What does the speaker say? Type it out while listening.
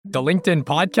The LinkedIn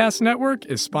Podcast Network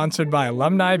is sponsored by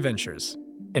Alumni Ventures.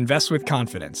 Invest with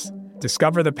confidence.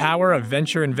 Discover the power of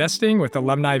venture investing with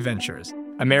Alumni Ventures,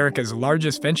 America's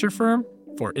largest venture firm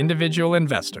for individual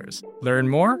investors. Learn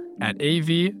more at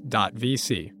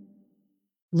av.vc.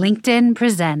 LinkedIn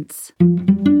presents.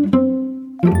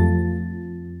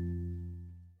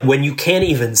 When you can't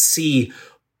even see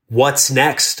what's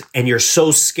next and you're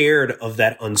so scared of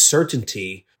that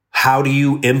uncertainty, how do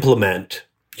you implement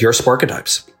your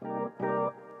Sparketypes?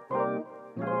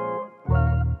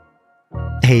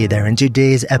 Hey there, in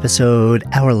today's episode,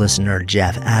 our listener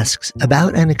Jeff asks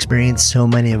about an experience so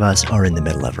many of us are in the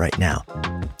middle of right now.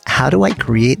 How do I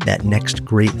create that next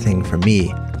great thing for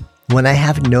me when I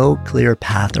have no clear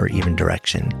path or even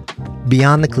direction?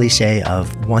 Beyond the cliche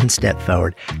of one step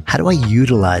forward, how do I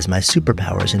utilize my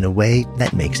superpowers in a way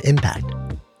that makes impact?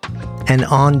 And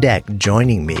on deck,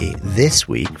 joining me this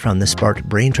week from the Sparked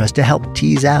Brain Trust to help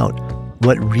tease out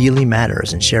what really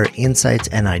matters and share insights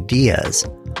and ideas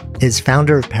is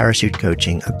founder of Parachute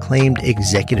Coaching, acclaimed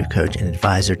executive coach and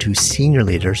advisor to senior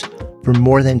leaders for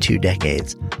more than 2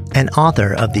 decades, and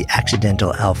author of The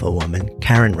Accidental Alpha Woman,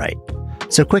 Karen Wright.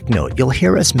 So quick note, you'll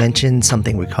hear us mention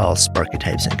something we call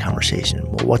Sparketypes in conversation.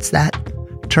 Well, what's that?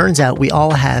 Turns out we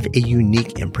all have a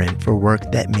unique imprint for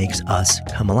work that makes us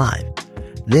come alive.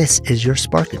 This is your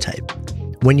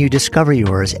Sparketype. When you discover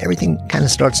yours, everything kind of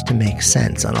starts to make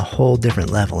sense on a whole different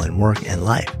level in work and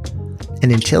life.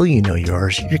 And until you know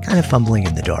yours, you're kind of fumbling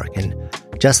in the dark. And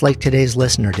just like today's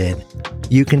listener did,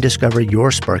 you can discover your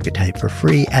Sparketype for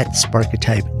free at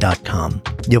sparketype.com.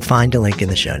 You'll find a link in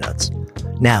the show notes.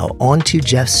 Now, on to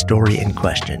Jeff's story in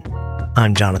question.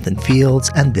 I'm Jonathan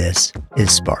Fields, and this is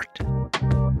Sparked.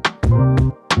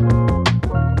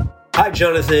 Hi,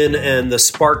 Jonathan and the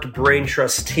Sparked Brain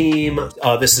Trust team.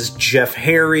 This is Jeff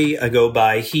Harry. I go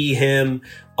by he, him.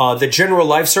 The general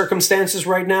life circumstances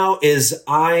right now is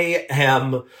I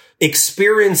am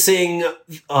experiencing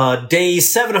day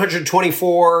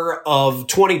 724 of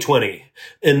 2020.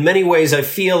 In many ways, I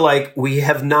feel like we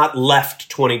have not left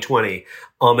 2020.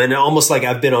 And almost like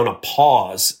I've been on a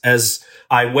pause as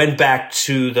I went back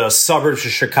to the suburbs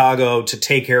of Chicago to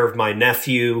take care of my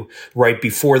nephew right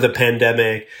before the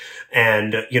pandemic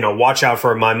and, watch out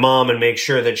for my mom and make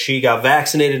sure that she got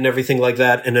vaccinated and everything like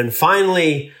that. And then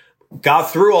finally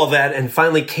got through all that and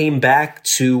finally came back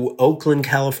to Oakland,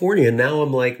 California. And now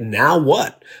I'm like, now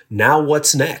what? Now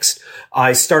what's next?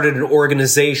 I started an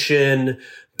organization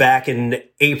back in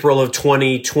April of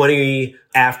 2020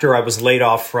 after I was laid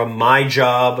off from my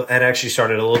job. I'd actually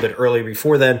started a little bit early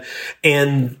before then.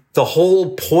 And the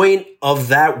whole point of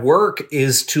that work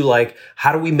is to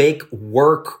how do we make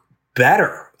work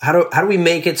better? How do we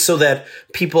make it so that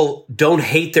people don't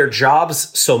hate their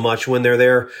jobs so much when they're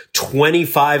there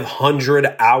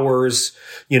 2,500 hours,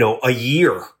 a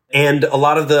year? And a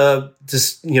lot of the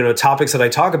topics that I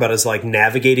talk about is like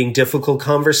navigating difficult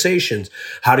conversations.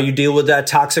 How do you deal with that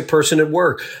toxic person at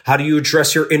work? How do you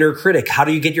address your inner critic? How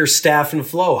do you get your staff in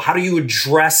flow? How do you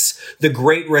address the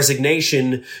great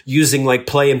resignation using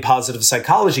play and positive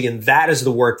psychology? And that is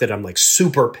the work that I'm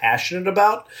super passionate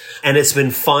about. And it's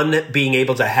been fun being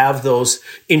able to have those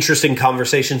interesting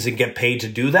conversations and get paid to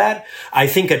do that. I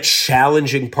think a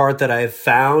challenging part that I've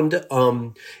found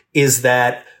is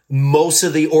that most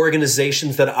of the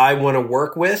organizations that I want to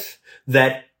work with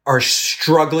that are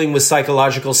struggling with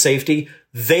psychological safety,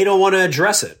 they don't want to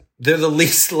address it. They're the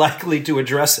least likely to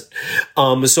address it.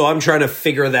 So I'm trying to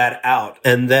figure that out.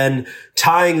 And then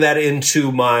tying that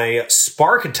into my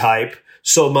Sparketype.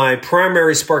 So my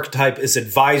primary Sparketype is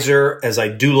advisor, as I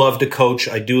do love to coach.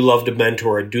 I do love to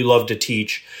mentor. I do love to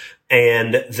teach.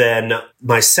 And then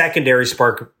my secondary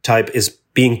Sparketype is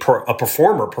being a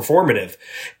performer, performative.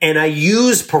 And I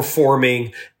use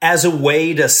performing as a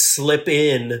way to slip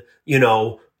in,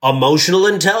 emotional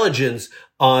intelligence,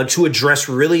 to address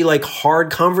really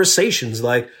hard conversations.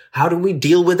 How do we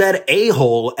deal with that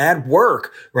a-hole at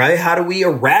work, right? How do we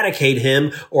eradicate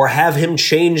him or have him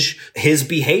change his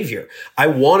behavior? I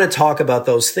want to talk about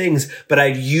those things, but I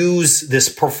use this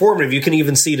performative. You can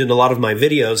even see it in a lot of my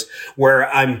videos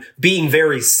where I'm being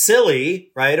very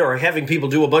silly, right? Or having people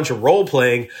do a bunch of role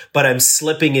playing, but I'm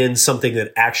slipping in something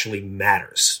that actually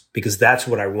matters, because that's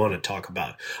what I want to talk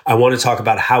about. I want to talk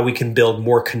about how we can build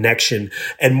more connection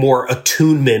and more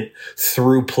attunement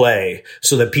through play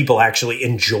so that people actually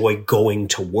enjoy enjoy going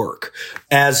to work.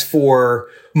 As for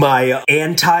my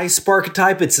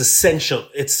anti-Sparketype, it's essential.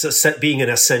 It's being an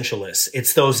essentialist.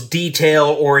 It's those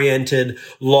detail-oriented,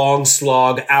 long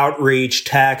slog, outreach,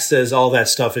 taxes, all that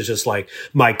stuff is just like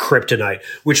my kryptonite,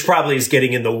 which probably is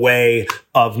getting in the way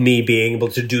of me being able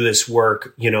to do this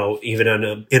work, even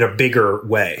in a bigger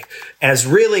way. As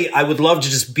really, I would love to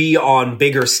just be on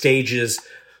bigger stages,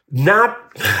 not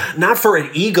for an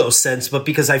ego sense, but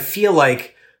because I feel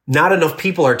like not enough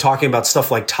people are talking about stuff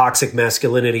like toxic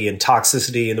masculinity and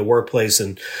toxicity in the workplace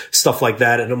and stuff like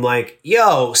that. And I'm like,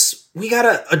 we got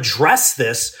to address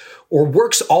this or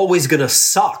work's always going to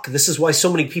suck. This is why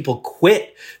so many people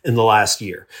quit in the last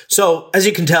year. So as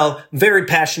you can tell, I'm very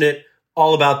passionate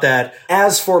all about that.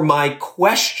 As for my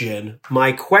question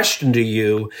to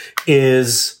you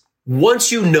is,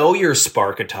 once you know your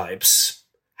Sparketypes,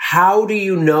 how do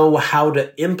you know how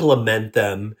to implement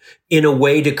them in a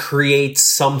way to create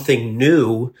something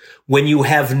new when you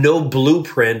have no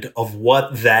blueprint of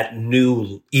what that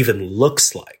new even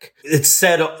looks like? It's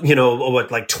said,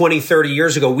 like 20, 30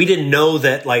 years ago, we didn't know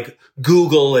that like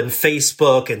Google and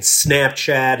Facebook and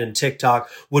Snapchat and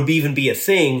TikTok would even be a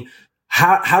thing.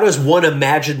 How does one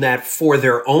imagine that for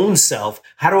their own self?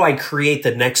 How do I create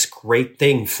the next great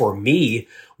thing for me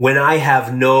when I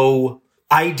have no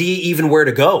idea even where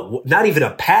to go, not even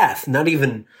a path, not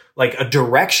even like a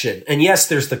direction? And yes,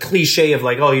 there's the cliche of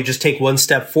like, you just take one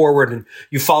step forward and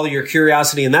you follow your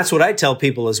curiosity. And that's what I tell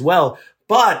people as well.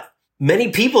 But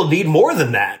many people need more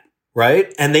than that,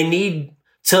 right? And they need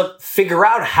to figure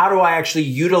out, how do I actually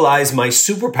utilize my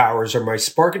superpowers or my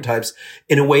Sparketypes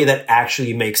in a way that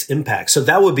actually makes impact? So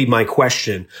that would be my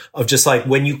question of just like,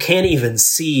 when you can't even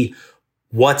see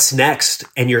what's next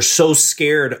and you're so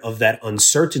scared of that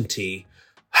uncertainty,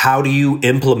 how do you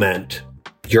implement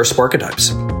your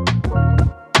Sparketypes?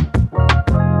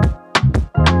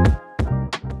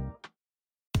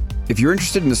 If you're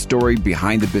interested in the story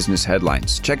behind the business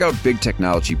headlines, check out Big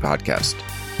Technology Podcast,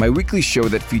 my weekly show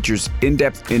that features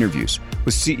in-depth interviews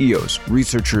with CEOs,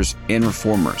 researchers, and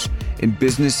reformers in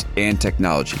business and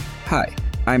technology. Hi,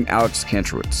 I'm Alex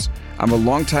Kantrowitz. I'm a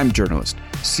longtime journalist,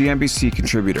 CNBC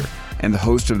contributor, and the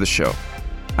host of the show.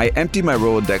 I empty my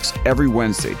Rolodex every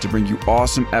Wednesday to bring you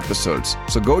awesome episodes,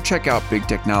 so go check out Big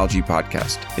Technology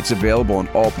Podcast. It's available on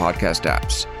all podcast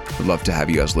apps. Would love to have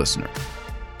you as a listener.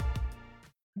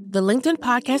 The LinkedIn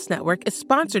Podcast Network is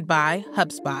sponsored by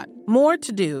HubSpot. More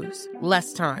to-dos,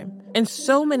 less time, and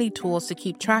so many tools to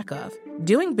keep track of.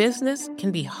 Doing business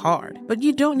can be hard, but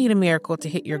you don't need a miracle to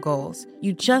hit your goals.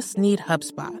 You just need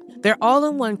HubSpot. Their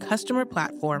all-in-one customer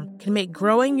platform can make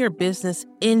growing your business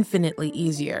infinitely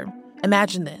easier.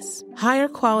 Imagine this: higher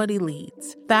quality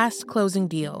leads, fast closing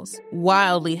deals,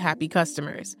 wildly happy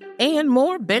customers, and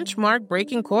more benchmark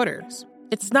breaking quarters.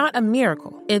 It's not a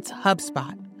miracle, it's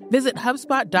HubSpot. Visit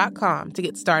HubSpot.com to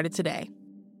get started today.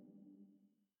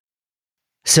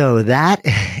 So that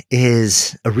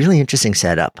is a really interesting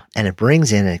setup, and it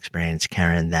brings in an experience,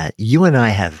 Karen, that you and I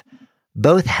have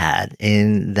both had,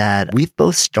 in that we've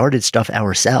both started stuff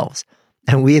ourselves,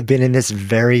 and we have been in this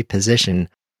very position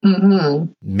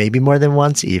maybe more than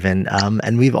once even.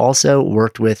 And we've also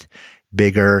worked with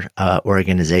bigger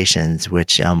organizations,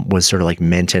 which was sort of like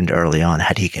mentioned early on.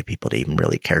 How do you get people to even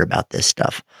really care about this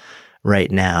stuff right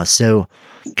now? So,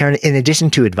 Karen, in addition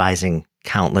to advising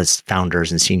countless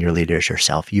founders and senior leaders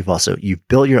yourself, you've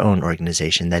built your own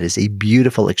organization that is a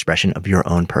beautiful expression of your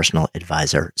own personal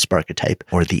advisor Sparketype,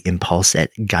 or the impulse that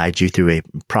guides you through a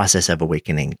process of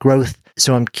awakening growth.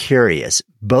 So I'm curious,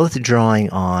 both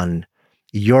drawing on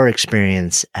your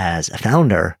experience as a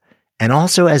founder and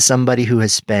also as somebody who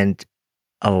has spent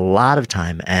a lot of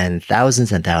time and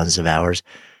thousands of hours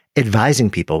advising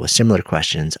people with similar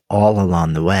questions all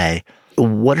along the way,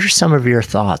 what are some of your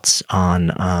thoughts on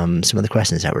some of the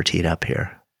questions that were teed up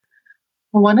here?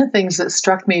 Well, one of the things that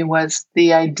struck me was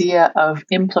the idea of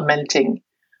implementing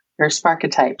your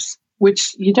Sparketypes,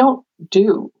 which you don't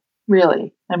do,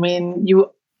 really. I mean,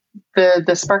 the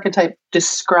Sparketype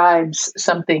describes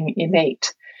something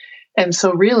innate. And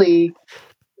so really,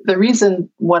 the reason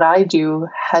what I do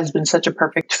has been such a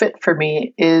perfect fit for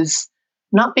me is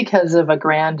not because of a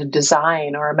grand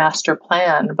design or a master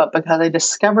plan, but because I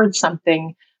discovered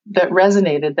something that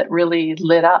resonated, that really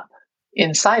lit up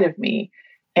inside of me,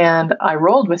 and I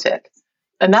rolled with it.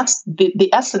 And that's the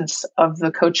essence of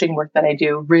the coaching work that I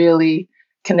do, really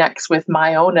connects with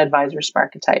my own advisor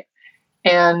Sparketype.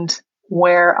 And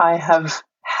where I have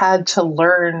had to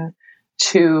learn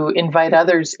to invite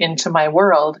others into my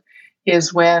world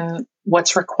is when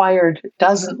what's required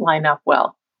doesn't line up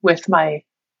well with my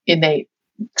innate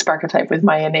Sparketype with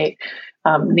my innate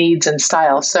needs and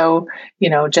style. So,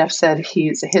 Jeff said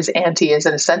his auntie is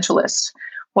an essentialist.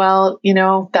 Well,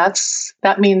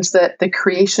 that means that the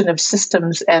creation of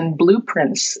systems and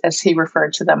blueprints, as he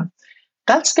referred to them,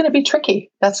 that's going to be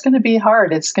tricky. That's going to be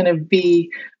hard. It's going to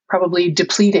be probably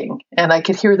depleting. And I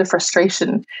could hear the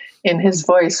frustration in his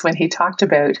voice when he talked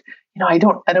about, I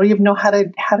don't even know how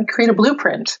to create a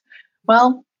blueprint.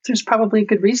 Well, there's probably a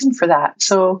good reason for that.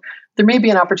 So there may be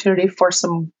an opportunity for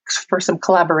some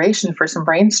collaboration, for some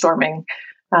brainstorming,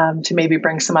 to maybe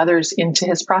bring some others into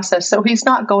his process. So he's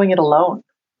not going it alone.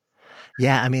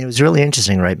 Yeah, I mean, it was really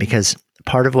interesting, right? Because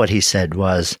part of what he said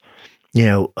was,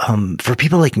 for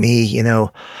people like me,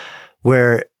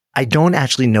 where I don't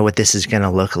actually know what this is going to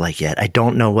look like yet. I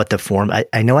don't know what the form,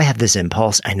 I know I have this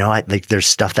impulse. I know there's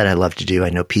stuff that I love to do. I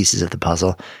know pieces of the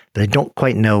puzzle, but I don't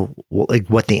quite know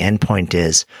what the end point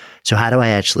is. So how do I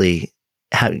actually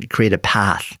create a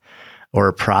path or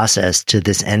a process to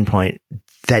this endpoint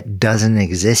that doesn't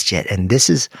exist yet? And this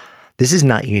is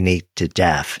not unique to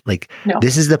Jeff. No.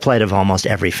 This is the plight of almost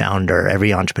every founder,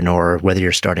 every entrepreneur, whether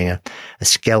you're starting a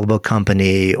scalable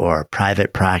company or a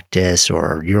private practice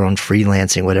or your own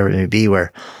freelancing, whatever it may be,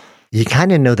 where you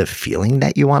kind of know the feeling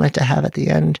that you want it to have at the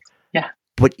end. Yeah.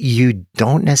 But you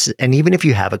don't necessarily, and even if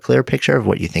you have a clear picture of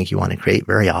what you think you want to create,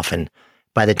 very often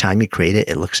by the time you create it,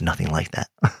 it looks nothing like that.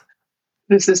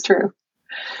 This is true.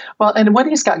 Well, and what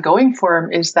he's got going for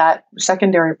him is that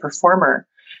secondary performer,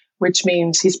 which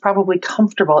means he's probably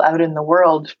comfortable out in the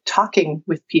world talking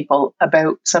with people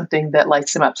about something that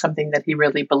lights him up, something that he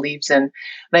really believes in. And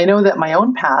I know that my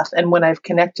own path, and when I've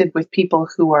connected with people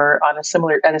who are at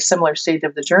a similar stage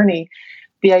of the journey,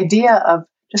 the idea of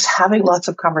just having lots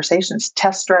of conversations,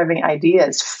 test driving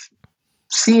ideas,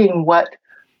 seeing what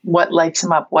lights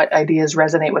him up, what ideas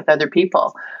resonate with other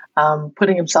people,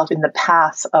 putting himself in the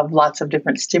path of lots of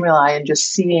different stimuli and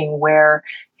just seeing where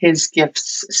his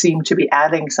gifts seem to be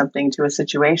adding something to a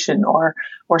situation or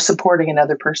supporting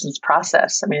another person's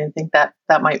process. I mean, I think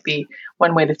that might be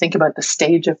one way to think about the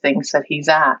stage of things that he's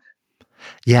at.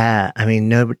 Yeah, I mean,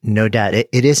 no doubt. It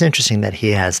is interesting that he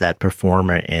has that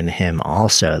performer in him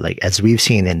also. As we've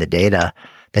seen in the data,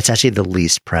 that's actually the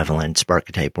least prevalent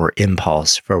Sparketype or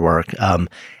impulse for work. And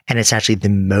it's actually the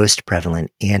most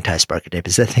prevalent anti-Sparketype.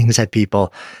 It's the things that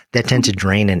tend to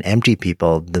drain and empty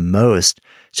people the most.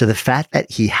 So the fact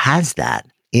that he has that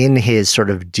in his sort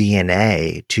of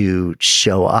DNA to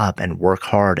show up and work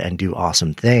hard and do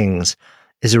awesome things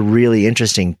is a really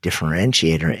interesting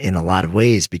differentiator in a lot of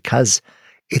ways, because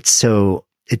it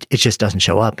just doesn't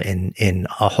show up in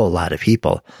a whole lot of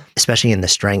people, especially in the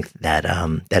strength that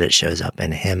it shows up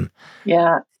in him.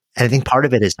 Yeah. And I think part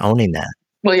of it is owning that.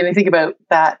 Well, you think about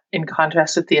that in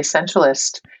contrast with the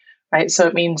essentialist, right? So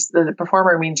it means the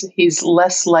performer means he's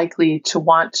less likely to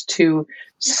want to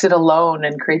sit alone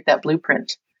and create that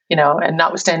blueprint, and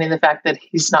notwithstanding the fact that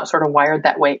he's not sort of wired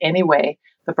that way anyway,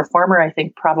 the performer, I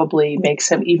think, probably makes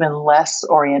him even less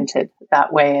oriented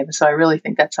that way. And so I really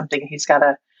think that's something he's got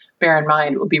to bear in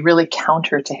mind. It would be really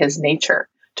counter to his nature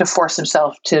to force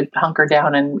himself to hunker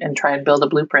down and try and build a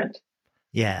blueprint.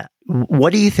 Yeah.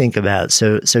 What do you think about,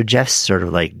 so Jeff's sort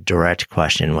of direct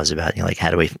question was about,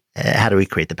 how do we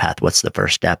create the path? What's the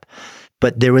first step?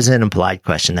 But there was an implied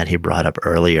question that he brought up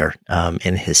earlier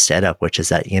in his setup, which is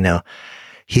that,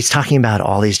 he's talking about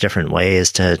all these different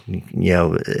ways to,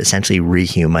 essentially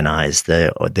rehumanize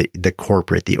the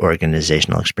corporate, the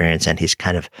organizational experience. And he's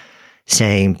kind of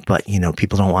saying, but,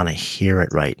 people don't want to hear it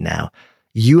right now.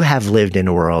 You have lived in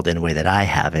a world in a way that I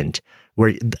haven't,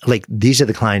 where these are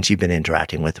the clients you've been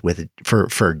interacting with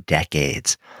for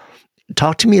decades.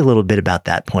 Talk to me a little bit about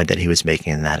that point that he was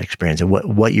making in that experience and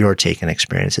what your take and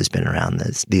experience has been around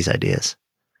these ideas.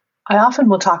 I often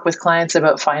will talk with clients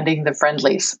about finding the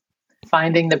friendlies,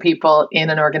 finding the people in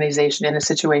an organization, in a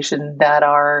situation that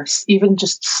are even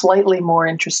just slightly more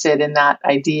interested in that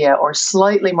idea or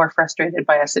slightly more frustrated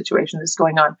by a situation that's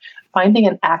going on, finding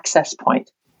an access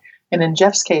point. And in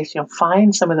Jeff's case,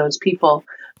 find some of those people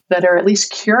that are at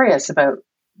least curious about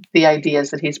the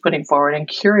ideas that he's putting forward and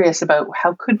curious about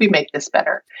how could we make this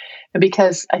better. And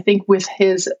because I think with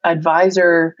his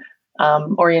advisor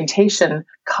orientation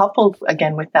coupled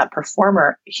again with that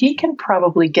performer, he can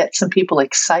probably get some people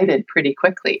excited pretty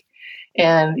quickly.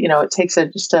 And, it takes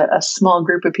just a small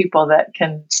group of people that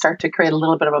can start to create a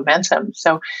little bit of momentum.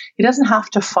 So he doesn't have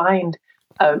to find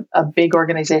a big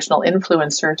organizational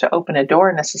influencer to open a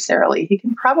door necessarily. He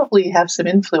can probably have some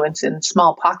influence in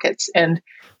small pockets and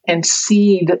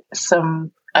seed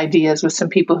some ideas with some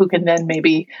people who can then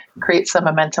maybe create some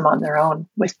momentum on their own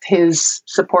with his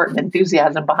support and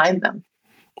enthusiasm behind them.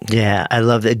 Yeah, I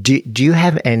love that. Do you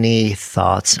have any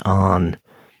thoughts on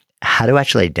how to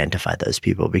actually identify those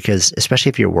people, because especially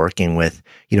if you're working with,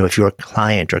 if you're a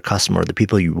client or customer, the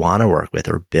people you want to work with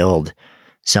or build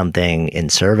something in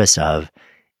service of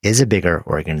is a bigger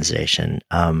organization,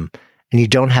 and you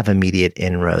don't have immediate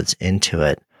inroads into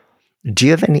it. Do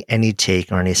you have any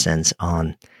take or any sense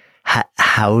on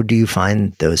how do you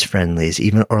find those friendlies,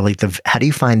 even, or how do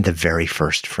you find the very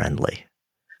first friendly?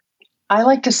 I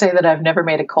like to say that I've never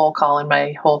made a cold call in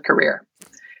my whole career.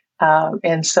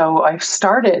 And so I've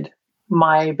started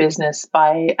my business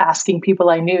by asking people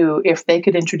I knew if they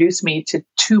could introduce me to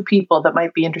two people that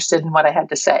might be interested in what I had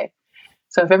to say.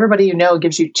 So if everybody you know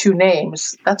gives you two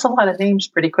names, that's a lot of names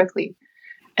pretty quickly.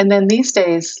 And then these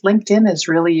days, LinkedIn is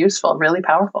really useful, really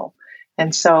powerful.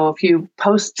 And so if you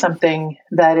post something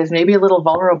that is maybe a little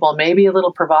vulnerable, maybe a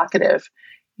little provocative,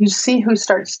 you see who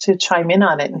starts to chime in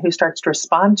on it and who starts to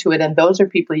respond to it. And those are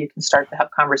people you can start to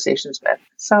have conversations with.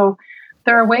 So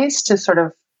there are ways to sort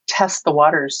of test the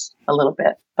waters a little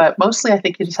bit. But mostly, I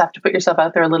think you just have to put yourself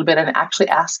out there a little bit and actually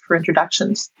ask for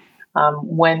introductions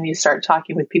when you start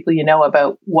talking with people you know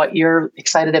about what you're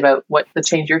excited about, what the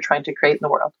change you're trying to create in the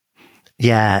world.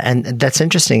 Yeah, and that's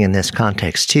interesting in this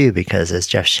context too, because as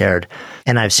Jeff shared,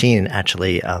 and I've seen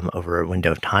actually over a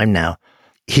window of time now,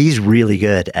 he's really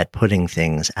good at putting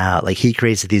things out. Like he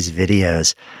creates these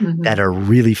videos that are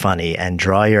really funny and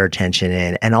draw your attention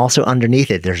in. And also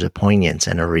underneath it, there's a poignance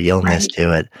and a realness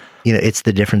to it. It's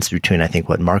the difference between, I think,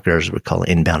 what marketers would call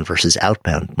inbound versus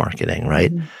outbound marketing,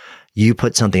 right? You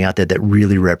put something out there that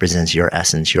really represents your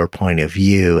essence, your point of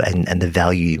view, and the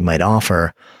value you might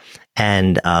offer.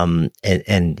 And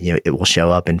it will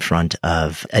show up in front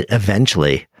of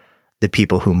eventually the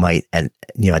people who might, at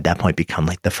that point become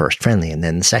like the first friendly, and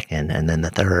then the second, and then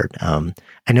the third.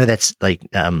 I know that's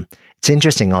it's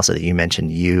interesting also that you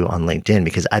mentioned you on LinkedIn,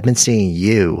 because I've been seeing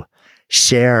you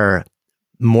share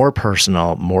more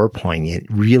personal, more poignant,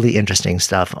 really interesting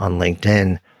stuff on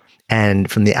LinkedIn.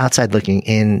 And from the outside looking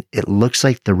in, it looks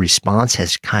like the response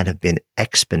has kind of been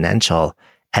exponential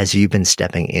as you've been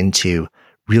stepping into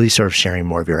really sort of sharing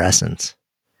more of your essence.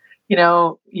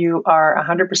 You are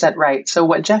 100% right. So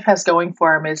what Jeff has going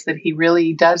for him is that he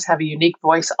really does have a unique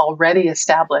voice already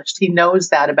established. He knows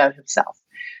that about himself.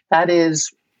 That is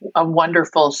a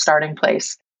wonderful starting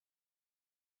place.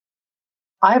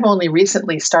 I've only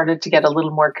recently started to get a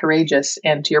little more courageous,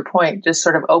 and to your point, just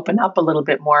sort of open up a little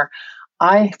bit more.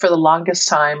 I, for the longest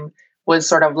time, was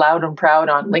sort of loud and proud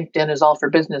on LinkedIn is all for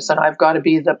business, and I've got to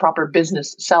be the proper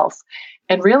business self.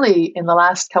 And really, in the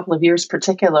last couple of years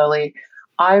particularly,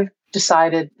 I've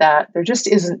decided that there just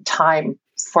isn't time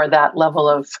for that level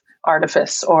of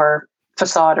artifice or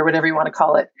facade or whatever you want to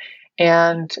call it.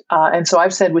 And so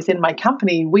I've said within my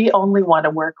company, we only want to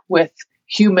work with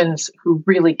humans who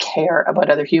really care about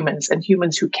other humans and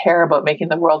humans who care about making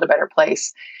the world a better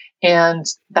place. And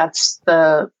that's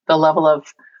the level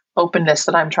of openness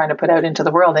that I'm trying to put out into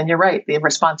the world. And you're right, the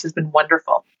response has been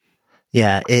wonderful.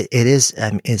 Yeah, it is.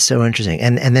 It's so interesting.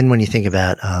 And then when you think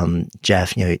about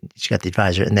Jeff, he's got the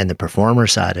advisor and then the performer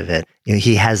side of it.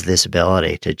 He has this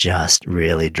ability to just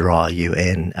really draw you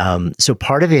in. So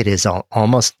part of it is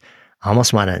almost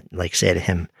want to say to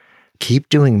him, keep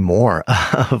doing more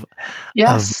of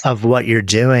what you're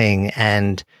doing,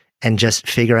 and just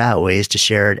figure out ways to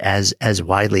share it as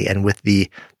widely and with the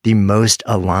most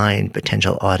aligned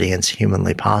potential audience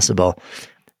humanly possible,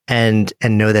 and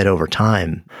know that over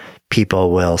time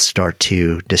people will start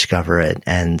to discover it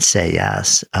and say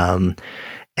yes. I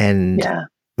think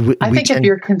if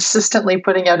you're consistently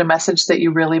putting out a message that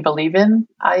you really believe in,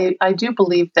 I do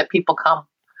believe that people come.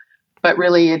 But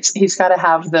really, he's got to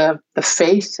have the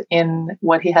faith in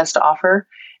what he has to offer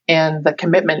and the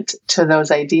commitment to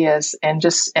those ideas, and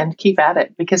keep at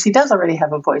it, because he does already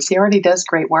have a voice. He already does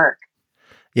great work.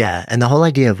 Yeah, and the whole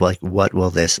idea of what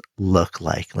will this look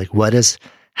like?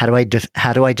 How do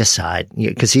I decide?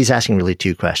 Because he's asking really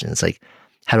two questions.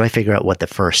 How do I figure out what the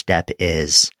first step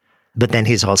is? But then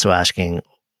he's also asking,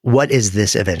 what is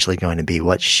this eventually going to be?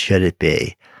 What should it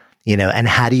be? And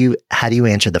how do you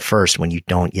answer the first when you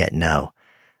don't yet know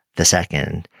the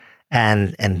second?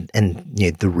 And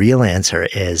the real answer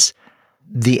is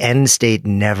the end state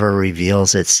never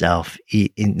reveals itself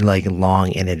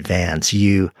long in advance.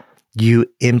 You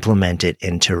implement it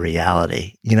into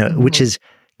reality, which is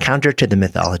counter to the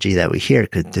mythology that we hear.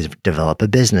 Could develop a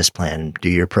business plan, do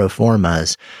your pro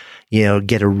formas,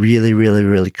 get a really, really,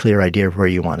 really clear idea of where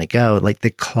you want to go.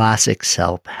 The classic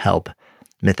self-help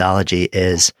mythology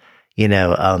is,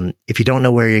 if you don't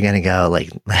know where you're going to go,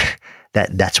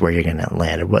 that's where you're going to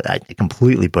land. I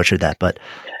completely butchered that, but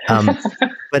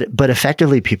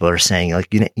effectively people are saying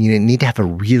you need to have a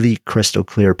really crystal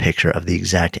clear picture of the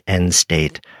exact end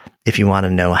state if you want to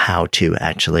know how to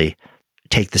actually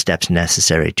take the steps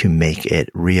necessary to make it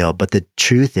real. But the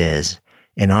truth is,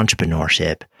 in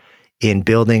entrepreneurship, in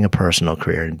building a personal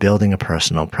career and building a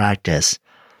personal practice,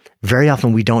 very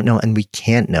often we don't know and we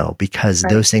can't know because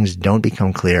those things don't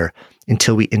become clear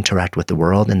until we interact with the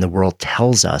world and the world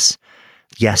tells us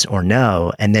yes or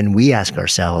no. And then we ask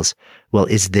ourselves, well,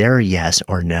 is their yes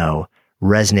or no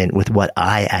resonant with what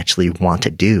I actually want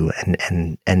to do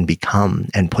and become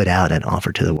and put out and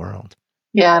offer to the world?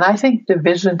 Yeah. And I think the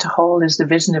vision to hold is the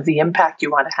vision of the impact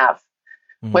you want to have.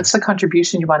 What's the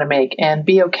contribution you want to make? And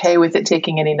be okay with it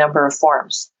taking any number of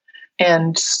forms.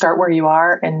 And start where you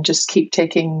are and just keep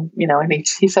taking, and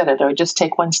he said it, or just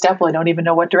take one step. Well, I don't even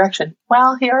know what direction.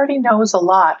 Well, he already knows a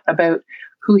lot about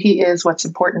who he is, what's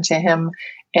important to him,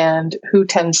 and who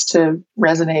tends to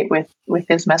resonate with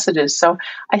his messages. So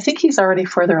I think he's already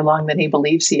further along than he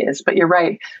believes he is. But you're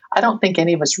right. I don't think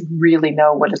any of us really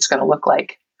know what it's going to look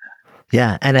like.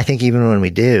 Yeah. And I think even when we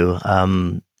do,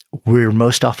 we're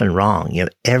most often wrong.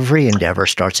 Every endeavor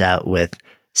starts out with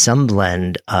some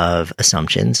blend of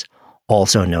assumptions,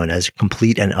 also known as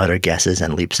complete and utter guesses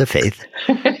and leaps of faith,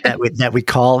 that we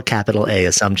call capital A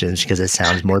assumptions because it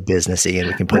sounds more businessy and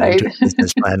we can put it into a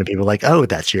business plan and people are like, oh,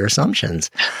 that's your assumptions.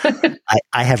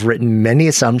 I have written many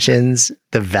assumptions,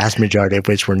 the vast majority of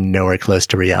which were nowhere close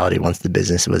to reality once the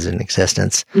business was in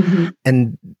existence. Mm-hmm.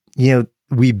 And,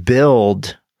 we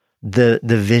build the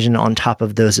vision on top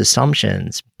of those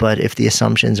assumptions. But if the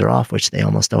assumptions are off, which they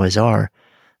almost always are,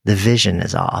 the vision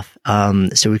is off.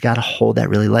 So we've got to hold that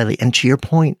really lightly. And to your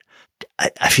point,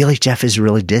 I feel like Jeff is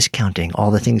really discounting all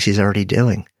the things he's already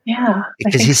doing. Yeah.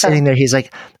 Because he's sitting there, he's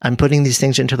like, I'm putting these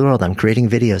things into the world. I'm creating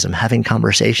videos. I'm having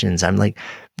conversations. I'm like,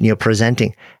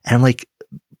 presenting. And I'm like,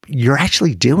 you're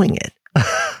actually doing it.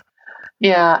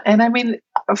 Yeah. And I mean,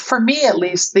 for me, at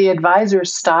least, the advisor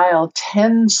style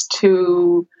tends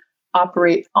to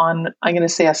operate on, I'm going to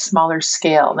say, a smaller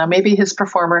scale. Now, maybe his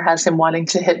performer has him wanting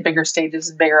to hit bigger stages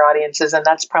and bigger audiences, and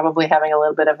that's probably having a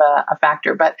little bit of a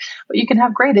factor. But you can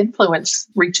have great influence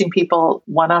reaching people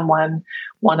one-on-one,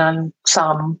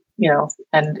 one-on-some,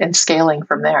 and scaling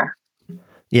from there.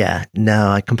 Yeah, no,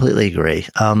 I completely agree.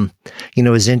 It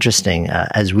was interesting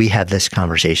as we had this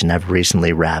conversation. I've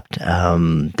recently wrapped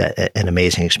an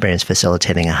amazing experience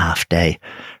facilitating a half-day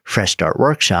Fresh Start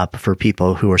workshop for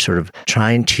people who are sort of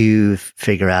trying to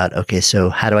figure out, okay, so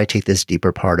how do I take this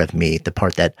deeper part of me, the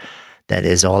part that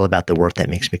is all about the work that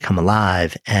makes me come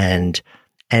alive, and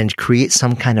create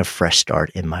some kind of fresh start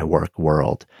in my work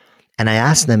world. And I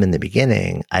asked them in the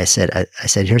beginning, I said,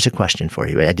 here's a question for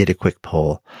you. I did a quick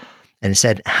poll. And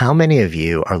said, how many of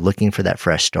you are looking for that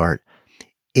fresh start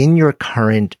in your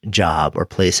current job or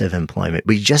place of employment,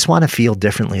 but you just want to feel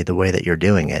differently the way that you're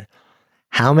doing it?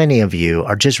 How many of you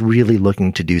are just really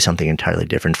looking to do something entirely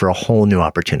different for a whole new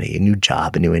opportunity, a new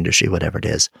job, a new industry, whatever it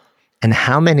is? And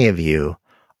how many of you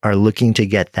are looking to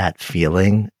get that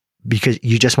feeling because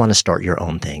you just want to start your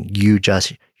own thing?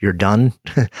 You're done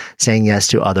saying yes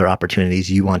to other opportunities.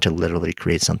 You want to literally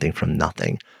create something from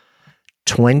nothing.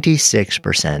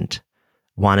 26%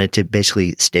 wanted to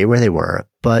basically stay where they were,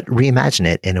 but reimagine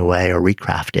it in a way or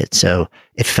recraft it so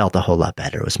it felt a whole lot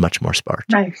better. It was much more sparked.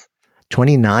 Nice.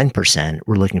 29%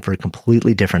 were looking for a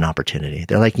completely different opportunity.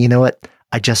 They're like, you know what?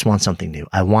 I just want something new.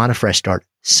 I want a fresh start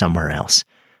somewhere else.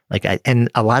 And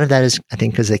a lot of that is, I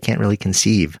think, because they can't really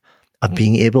conceive of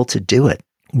being able to do it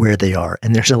where they are.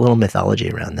 And there's a little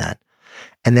mythology around that.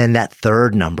 And then that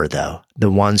third number, though, the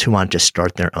ones who want to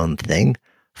start their own thing,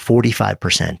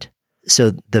 45%.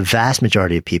 So the vast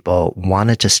majority of people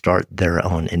wanted to start their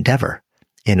own endeavor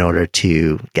in order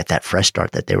to get that fresh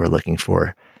start that they were looking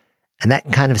for. And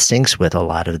that kind of syncs with a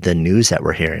lot of the news that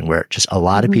we're hearing, where just a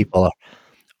lot of people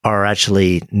are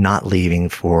actually not leaving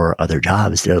for other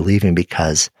jobs. They're leaving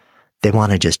because they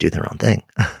want to just do their own thing.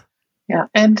 Yeah.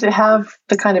 And to have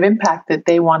the kind of impact that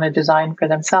they want to design for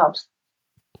themselves.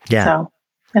 Yeah. So,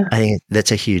 yeah. I think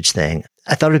that's a huge thing.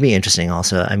 I thought it'd be interesting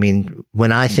also. I mean,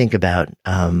 when I think about,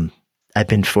 I've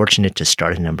been fortunate to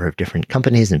start a number of different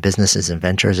companies and businesses and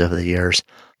ventures over the years.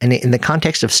 And in the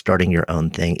context of starting your own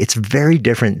thing, it's very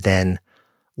different than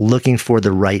looking for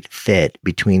the right fit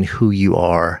between who you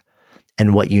are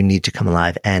and what you need to come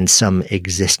alive and some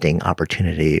existing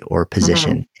opportunity or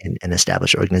position in an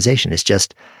established organization.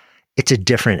 It's a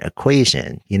different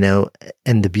equation,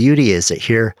 and the beauty is that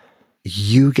here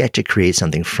you get to create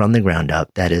something from the ground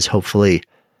up that is hopefully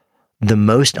the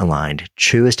most aligned,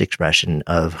 truest expression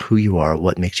of who you are,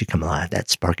 what makes you come alive, that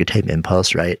sparketype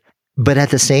impulse, right? But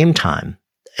at the same time,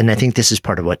 and I think this is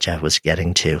part of what Jeff was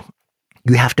getting to,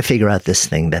 you have to figure out this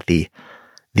thing that the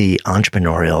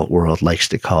entrepreneurial world likes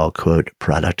to call, quote,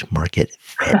 product market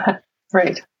fit.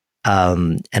 Right.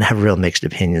 And I have real mixed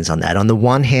opinions on that. On the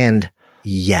one hand,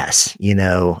 yes,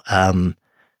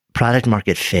 product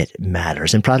market fit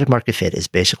matters. And product market fit is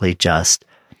basically just,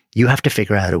 you have to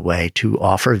figure out a way to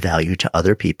offer value to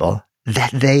other people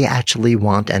that they actually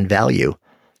want and value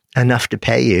enough to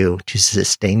pay you to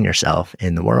sustain yourself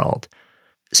in the world.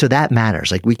 So that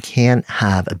matters. Like, we can't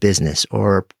have a business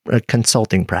or a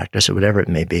consulting practice or whatever it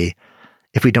may be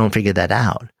if we don't figure that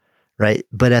out, right?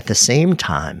 But at the same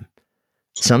time,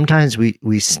 sometimes we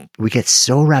get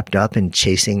so wrapped up in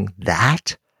chasing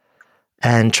that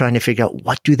and trying to figure out,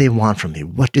 what do they want from me?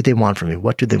 What do they want from me?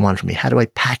 What do they want from me? How do I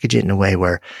package it in a way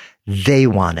where they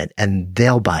want it and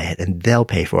they'll buy it and they'll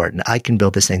pay for it and I can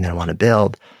build this thing that I want to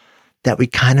build, that we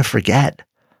kind of forget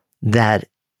that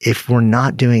if we're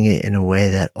not doing it in a way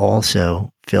that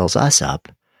also fills us up,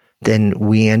 then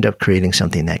we end up creating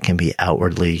something that can be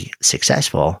outwardly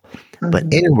successful,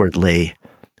 but inwardly,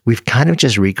 we've kind of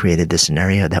just recreated the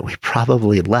scenario that we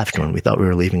probably left when we thought we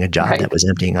were leaving a job that was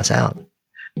emptying us out.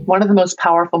 One of the most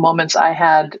powerful moments I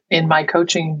had in my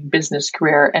coaching business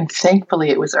career, and thankfully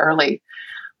it was early,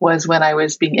 was when I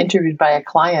was being interviewed by a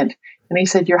client. And he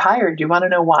said, "You're hired. Do you want to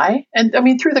know why?" And I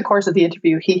mean, through the course of the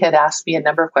interview, he had asked me a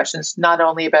number of questions, not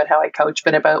only about how I coach,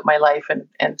 but about my life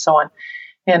and so on.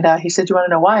 And he said, "Do you want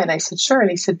to know why?" And I said, "Sure." And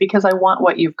he said, "Because I want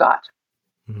what you've got."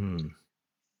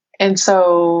 And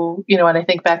so, and I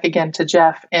think back again to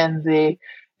Jeff and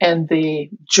the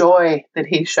joy that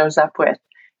he shows up with,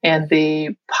 and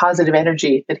the positive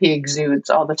energy that he exudes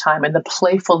all the time, and the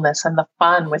playfulness and the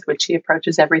fun with which he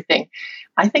approaches everything.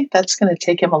 I think that's going to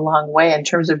take him a long way in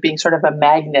terms of being sort of a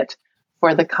magnet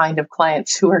for the kind of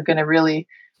clients who are going to really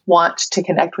want to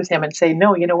connect with him and say,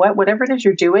 "No, you know what, whatever it is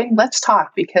you're doing, let's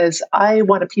talk, because I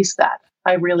want a piece of that.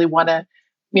 I really want to,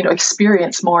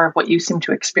 experience more of what you seem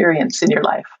to experience in your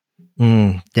life."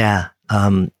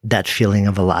 That feeling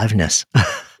of aliveness.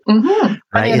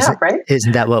 Right?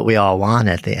 Isn't that what we all want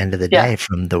at the end of the day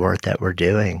from the work that we're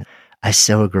doing? I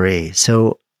so agree.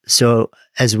 So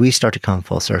as we start to come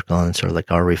full circle and sort of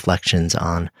like our reflections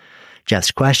on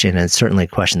Jeff's question, and it's certainly a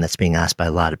question that's being asked by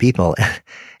a lot of people,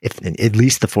 if at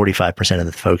least the 45% of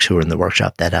the folks who were in the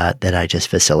workshop that I just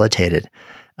facilitated,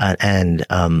 and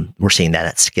we're seeing that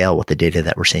at scale with the data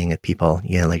that we're seeing at people,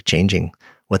 like changing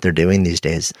what they're doing these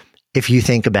days. If you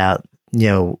think about,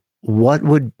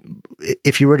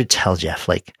 if you were to tell Jeff,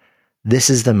 like, this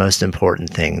is the most important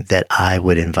thing that I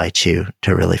would invite you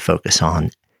to really focus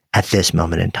on at this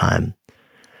moment in time,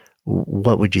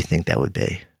 what would you think that would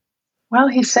be? Well,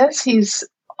 he says he's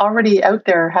already out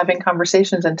there having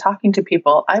conversations and talking to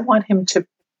people. I want him to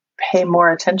pay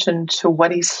more attention to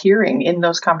what he's hearing in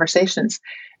those conversations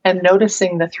and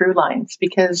noticing the through lines,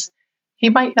 because he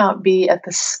might not be at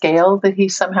the scale that he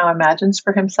somehow imagines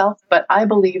for himself, but I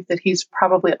believe that he's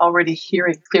probably already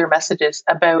hearing clear messages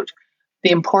about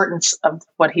the importance of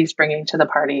what he's bringing to the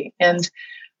party. And,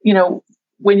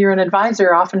 when you're an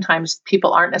advisor, oftentimes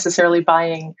people aren't necessarily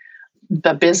buying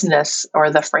the business or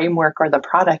the framework or the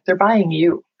product. They're buying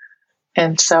you.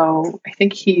 And so I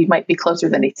think he might be closer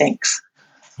than he thinks.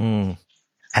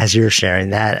 As you're sharing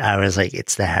that, I was like,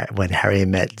 it's that when Harry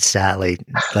met Sally,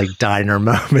 like diner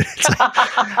moment. It's like,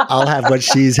 I'll have what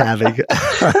she's having.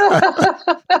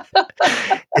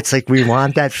 It's like, we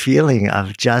want that feeling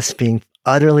of just being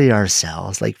utterly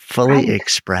ourselves, like fully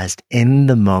expressed in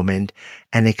the moment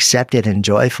and accepted and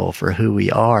joyful for who we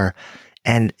are.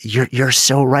 And you're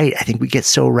so right. I think we get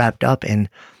so wrapped up in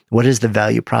what is the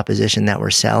value proposition that we're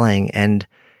selling. And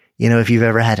if you've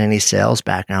ever had any sales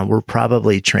background, we're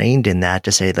probably trained in that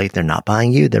to say, like, they're not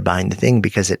buying you, they're buying the thing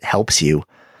because it helps you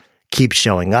keep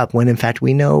showing up, when in fact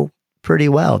we know pretty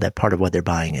well that part of what they're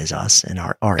buying is us and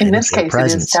our in this case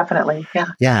presence. It is definitely.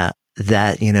 Yeah.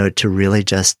 That, to really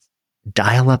just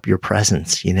dial up your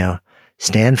presence,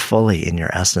 stand fully in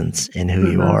your essence in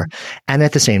who you are. And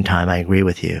at the same time, I agree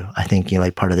with you. I think,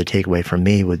 like, part of the takeaway from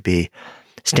me would be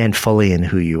stand fully in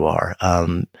who you are.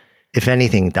 If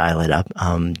anything, dial it up.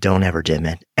 Don't ever dim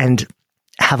it, and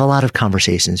have a lot of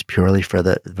conversations purely for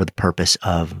the purpose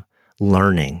of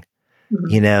learning.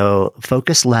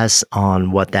 Focus less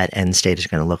on what that end state is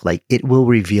going to look like. It will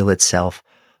reveal itself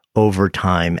over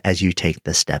time as you take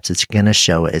the steps. It's going to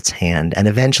show its hand, and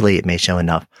eventually it may show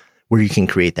enough where you can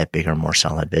create that bigger, more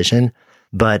solid vision.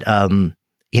 But,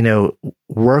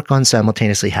 work on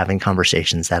simultaneously having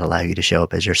conversations that allow you to show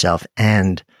up as yourself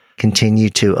and continue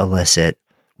to elicit,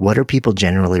 what are people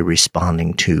generally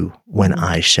responding to when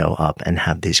I show up and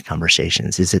have these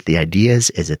conversations? Is it the ideas?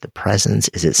 Is it the presence?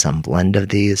 Is it some blend of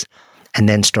these? And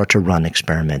then start to run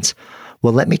experiments.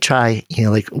 Well, let me try,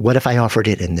 what if I offered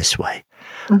it in this way?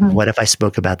 What if I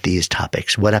spoke about these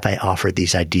topics? What if I offered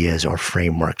these ideas or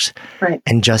frameworks? Right.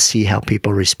 And just see how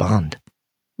people respond.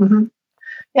 Mm-hmm.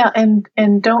 Yeah.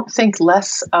 And don't think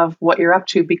less of what you're up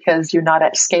to because you're not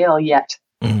at scale yet.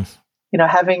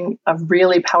 Having a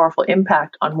really powerful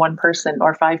impact on one person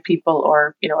or 5 people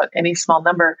or, any small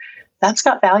number, that's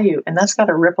got value and that's got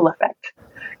a ripple effect.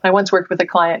 I once worked with a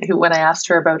client who, when I asked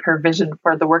her about her vision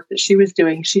for the work that she was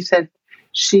doing, she said,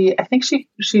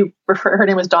 her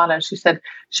name was Donna. She said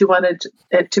she wanted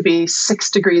it to be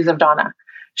 6 degrees of Donna.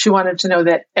 She wanted to know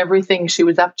that everything she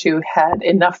was up to had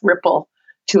enough ripple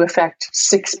to affect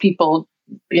 6 people,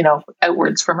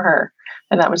 outwards from her.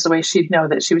 And that was the way she'd know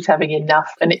that she was having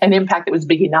enough, an impact that was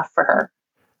big enough for her.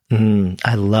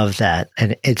 I love that.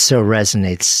 And it so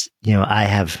resonates. I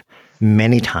have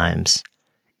many times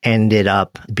ended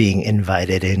up being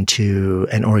invited into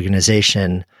an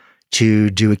organization to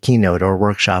do a keynote or a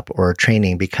workshop or a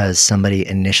training because somebody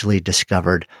initially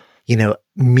discovered,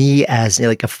 me as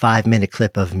like a 5-minute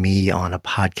clip of me on a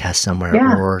podcast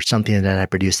somewhere or something that I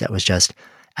produced that was just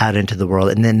out into the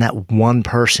world. And then that one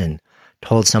person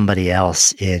told somebody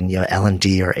else in,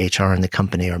 L&D or HR in the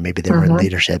company, or maybe they were in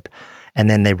leadership. And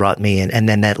then they brought me in. And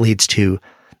then that leads to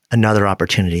another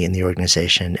opportunity in the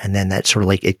organization. And then that sort of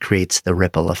like, it creates the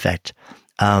ripple effect.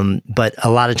 But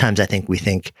a lot of times I think we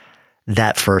think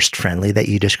that first friendly that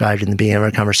you described in the beginning of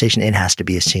our conversation, it has to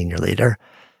be a senior leader.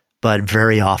 But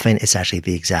very often it's actually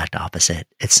the exact opposite.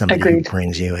 It's somebody who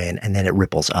brings you in and then it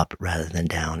ripples up rather than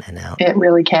down and out. It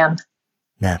really can.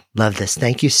 Yeah, love this.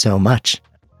 Thank you so much.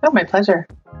 Oh, my pleasure.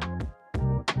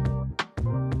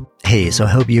 Hey, so I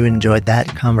hope you enjoyed that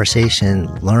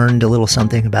conversation, learned a little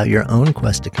something about your own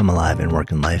quest to come alive in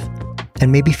work and life,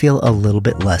 and maybe feel a little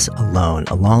bit less alone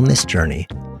along this journey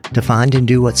to find and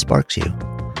do what sparks you.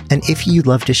 And if you'd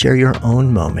love to share your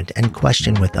own moment and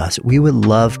question with us, we would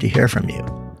love to hear from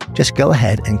you. Just go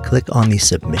ahead and click on the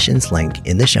submissions link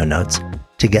in the show notes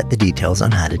to get the details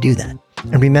on how to do that.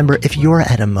 And remember, if you're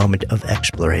at a moment of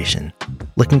exploration,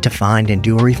 looking to find and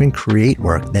do or even create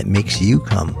work that makes you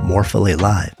come more fully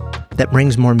alive, that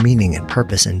brings more meaning and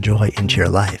purpose and joy into your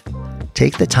life,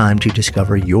 take the time to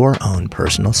discover your own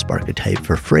personal Sparketype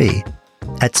for free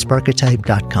at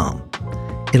Sparketype.com.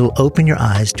 It'll open your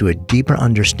eyes to a deeper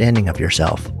understanding of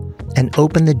yourself and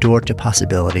open the door to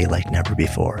possibility like never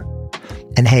before.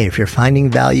 And hey, if you're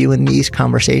finding value in these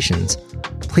conversations,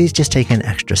 please just take an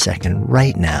extra second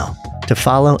right now to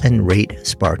follow and rate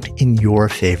Sparked in your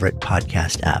favorite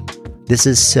podcast app. This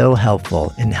is so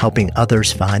helpful in helping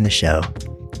others find the show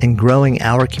and growing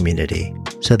our community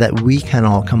so that we can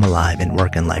all come alive in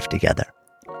work and life together.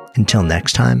 Until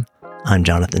next time, I'm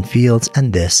Jonathan Fields,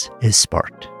 and this is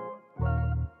Sparked.